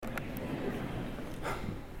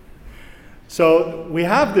So we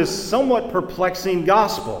have this somewhat perplexing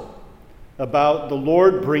gospel about the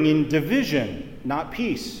Lord bringing division, not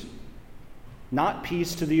peace. Not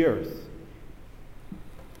peace to the earth.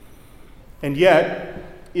 And yet,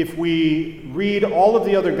 if we read all of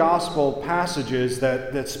the other gospel passages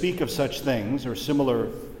that speak of such things or similar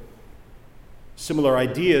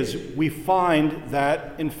ideas, we find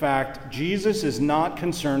that, in fact, Jesus is not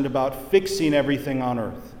concerned about fixing everything on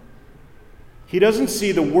earth. He doesn't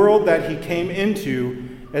see the world that he came into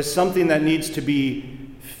as something that needs to be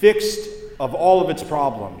fixed of all of its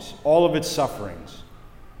problems, all of its sufferings.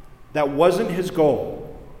 That wasn't his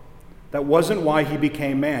goal. That wasn't why he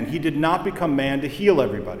became man. He did not become man to heal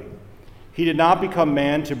everybody. He did not become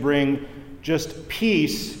man to bring just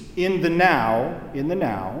peace in the now,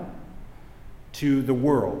 to the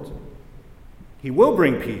world. He will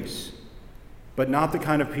bring peace, but not the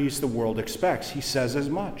kind of peace the world expects. He says as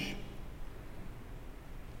much.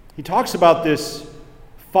 He talks about this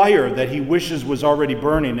fire that he wishes was already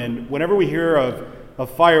burning, and whenever we hear of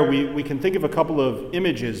fire, we can think of a couple of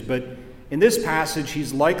images, but in this passage,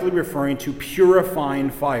 he's likely referring to purifying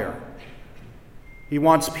fire. He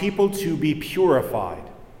wants people to be purified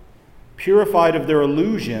of their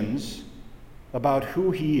illusions about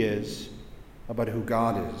who he is, about who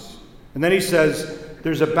God is. And then he says,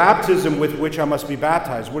 there's a baptism with which I must be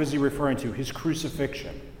baptized. What is he referring to? His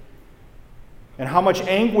crucifixion. And how much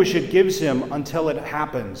anguish it gives him until it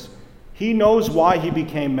happens. He knows why he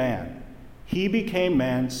became man. He became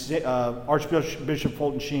man, Archbishop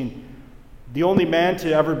Fulton Sheen, the only man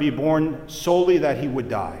to ever be born solely that he would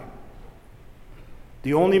die.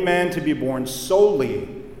 The only man to be born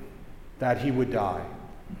solely that he would die.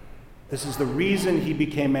 This is the reason he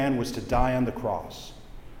became man, was to die on the cross.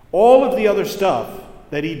 All of the other stuff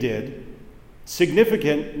that he did,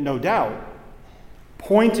 significant, no doubt,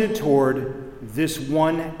 pointed toward this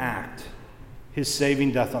one act, his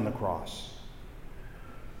saving death on the cross.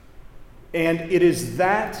 And it is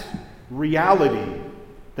that reality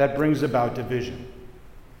that brings about division.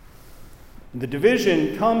 The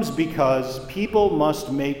division comes because people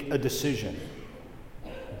must make a decision.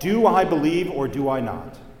 Do I believe or do I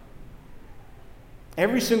not?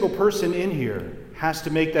 Every single person in here has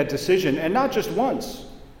to make that decision, and not just once,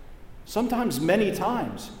 sometimes many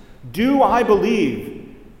times. Do I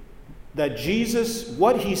believe that Jesus,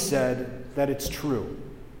 what he said, that it's true?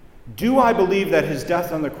 Do I believe that his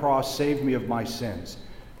death on the cross saved me of my sins?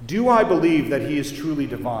 Do I believe that he is truly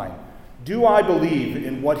divine? Do I believe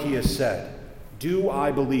in what he has said? Do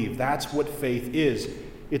I believe? That's what faith is.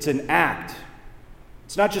 It's an act.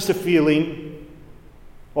 It's not just a feeling.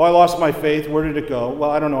 Oh, I lost my faith. Where did it go?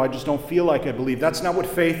 Well, I don't know. I just don't feel like I believe. That's not what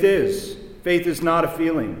faith is. Faith is not a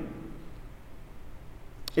feeling.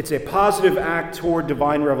 It's a positive act toward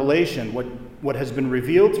divine revelation, what has been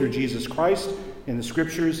revealed through Jesus Christ in the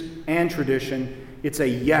scriptures and tradition. It's a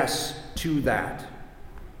yes to that.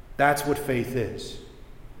 That's what faith is.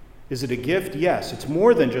 Is it a gift? Yes. It's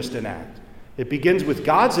more than just an act. It begins with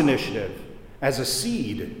God's initiative as a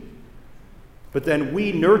seed, but then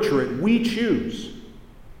we nurture it. We choose.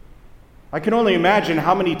 I can only imagine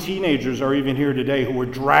how many teenagers are even here today who were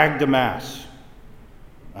dragged to Mass.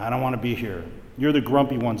 I don't want to be here. You're the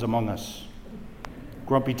grumpy ones among us.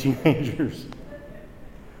 Grumpy teenagers.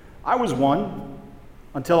 I was one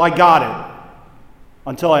until I got it,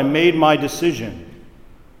 until I made my decision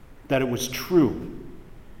that it was true,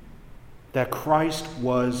 that Christ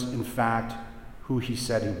was, in fact, who he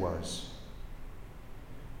said he was.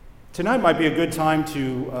 Tonight might be a good time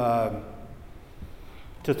to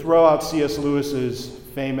throw out C.S. Lewis's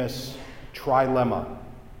famous trilemma.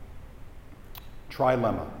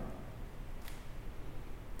 Trilemma.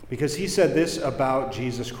 Because he said this about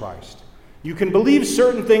Jesus Christ. You can believe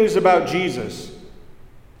certain things about Jesus,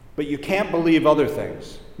 but you can't believe other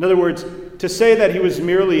things. In other words, to say that he was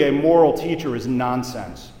merely a moral teacher is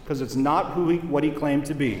nonsense, because it's not what he claimed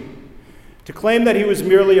to be. To claim that he was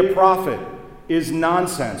merely a prophet is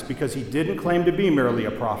nonsense, because he didn't claim to be merely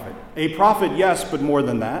a prophet. A prophet, yes, but more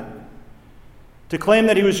than that. To claim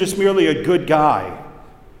that he was just merely a good guy,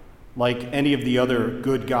 like any of the other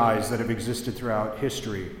good guys that have existed throughout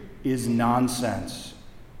history, is nonsense.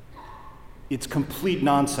 It's complete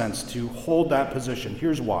nonsense to hold that position.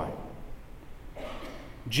 Here's why.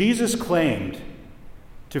 Jesus claimed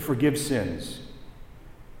to forgive sins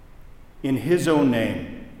in his own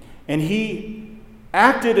name, and he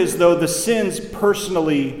acted as though the sins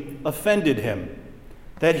personally offended him,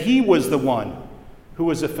 that he was the one who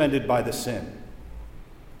was offended by the sin.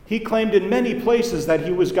 He claimed in many places that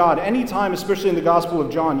he was God. Anytime, especially in the Gospel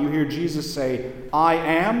of John, you hear Jesus say, I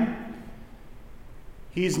am,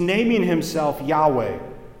 he's naming himself Yahweh,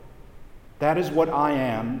 That is what I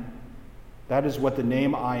am. That is what the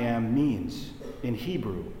name I am means in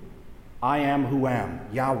Hebrew. I am who am,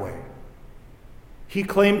 Yahweh. He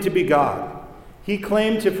claimed to be God. He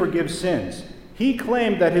claimed to forgive sins. He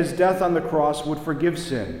claimed that his death on the cross would forgive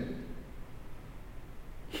sin.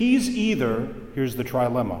 He's either, here's the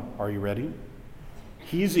trilemma. Are you ready?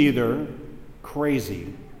 He's either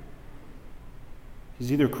crazy.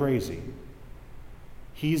 He's either crazy.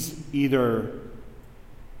 He's either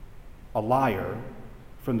a liar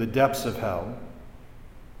from the depths of hell,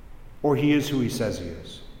 or he is who he says he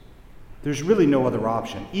is. There's really no other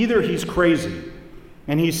option. Either he's crazy,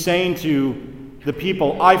 and he's saying to the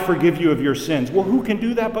people, I forgive you of your sins. Well, who can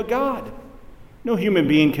do that but God? No human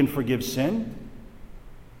being can forgive sin.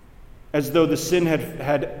 As though the sin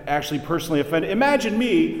had actually personally offended. Imagine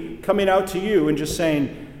me coming out to you and just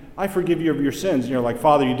saying, I forgive you of your sins. And you're like,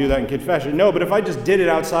 Father, you do that in confession. No, but if I just did it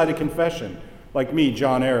outside of confession, like me,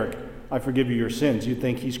 John Eric, I forgive you your sins, you'd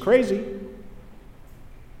think he's crazy.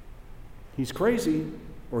 He's crazy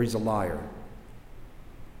or he's a liar.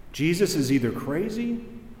 Jesus is either crazy,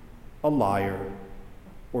 a liar,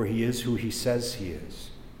 or he is who he says he is.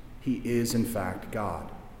 He is, in fact,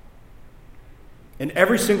 God. And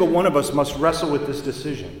every single one of us must wrestle with this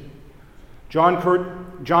decision. John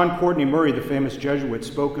Courtney Murray, the famous Jesuit,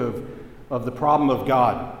 spoke of the problem of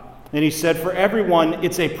God. And he said, for everyone,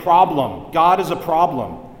 it's a problem. God is a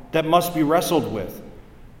problem that must be wrestled with.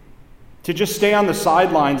 To just stay on the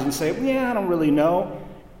sidelines and say, yeah, I don't really know,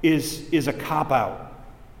 is a cop-out.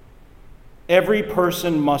 Every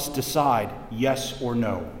person must decide yes or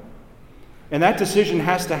no. And that decision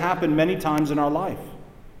has to happen many times in our life.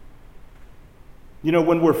 You know,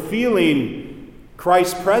 when we're feeling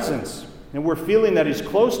Christ's presence and we're feeling that he's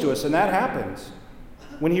close to us, and that happens,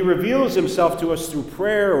 when he reveals himself to us through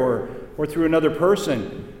prayer or through another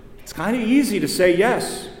person, it's kind of easy to say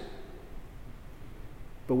yes.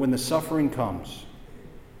 But when the suffering comes,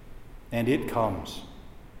 and it comes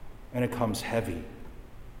heavy,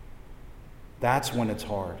 that's when it's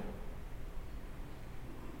hard.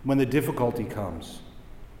 When the difficulty comes,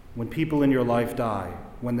 when people in your life die,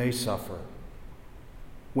 when they suffer,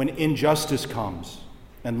 when injustice comes,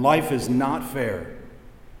 and life is not fair,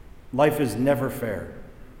 life is never fair.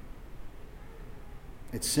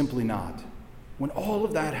 It's simply not. When all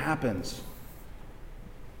of that happens,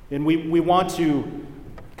 and we want to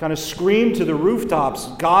kind of scream to the rooftops,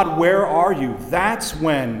 God, where are you? That's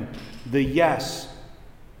when the yes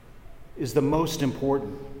is the most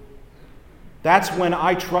important. That's when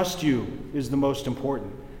I trust you is the most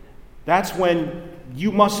important. That's when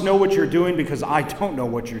you must know what you're doing because I don't know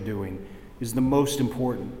what you're doing is the most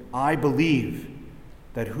important. I believe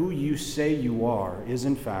that who you say you are is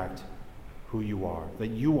in fact who you are, that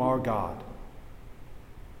you are God.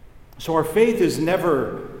 So our faith is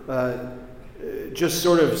never just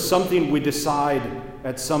sort of something we decide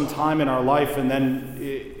at some time in our life and then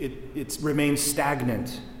it remains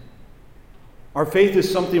stagnant. Our faith is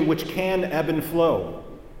something which can ebb and flow.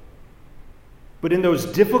 But in those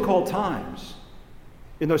difficult times,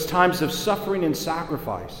 in those times of suffering and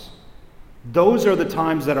sacrifice, those are the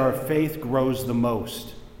times that our faith grows the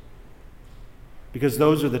most. Because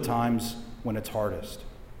those are the times when it's hardest.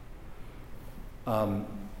 You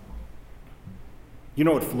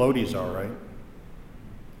know what floaties are, right?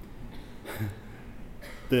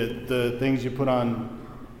 The things you put on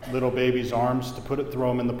little babies' arms to throw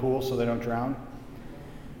them in the pool so they don't drown.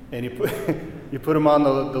 And you put them on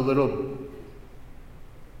the little...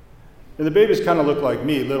 And the babies kind of look like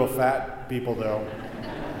me, little fat people though.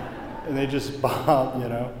 And they just bob,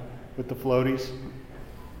 with the floaties.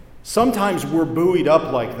 Sometimes we're buoyed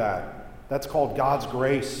up like that. That's called God's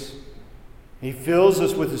grace. He fills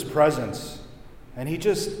us with his presence. And he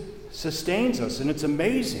just sustains us, and it's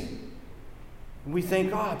amazing. And we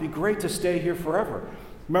think, it'd be great to stay here forever.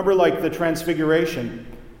 Remember like the transfiguration,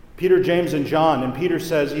 Peter, James, and John, and Peter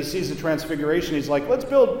says, he sees the transfiguration, he's like, let's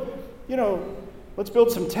build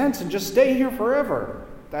some tents and just stay here forever.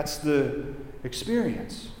 That's the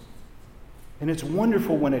experience. And it's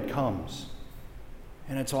wonderful when it comes,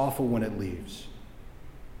 and it's awful when it leaves.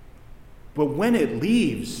 But when it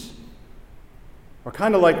leaves, or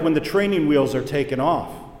kind of like when the training wheels are taken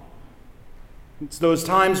off, it's those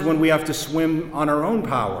times when we have to swim on our own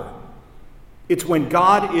power. It's when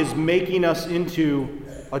God is making us into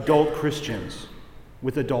adult Christians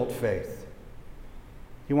with adult faith.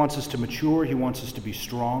 He wants us to mature. He wants us to be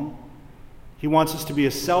strong. He wants us to be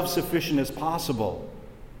as self-sufficient as possible,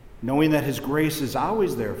 knowing that his grace is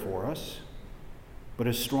always there for us, but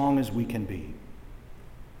as strong as we can be.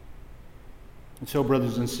 And so,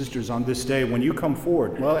 brothers and sisters, on this day, when you come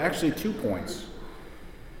forward, well, actually 2 points.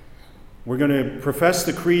 We're going to profess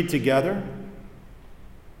the creed together,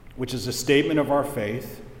 which is a statement of our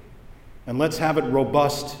faith, and let's have it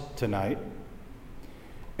robust tonight.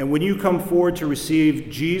 And when you come forward to receive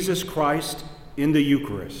Jesus Christ in the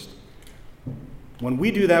Eucharist, when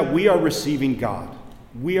we do that, we are receiving God.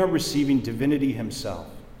 We are receiving divinity himself.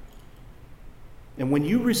 And when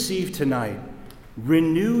you receive tonight,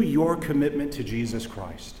 renew your commitment to Jesus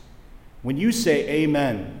Christ. When you say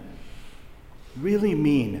amen, really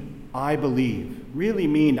mean I believe, really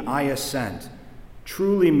mean I assent,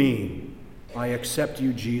 truly mean I accept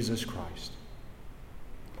you, Jesus Christ.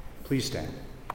 Please stand.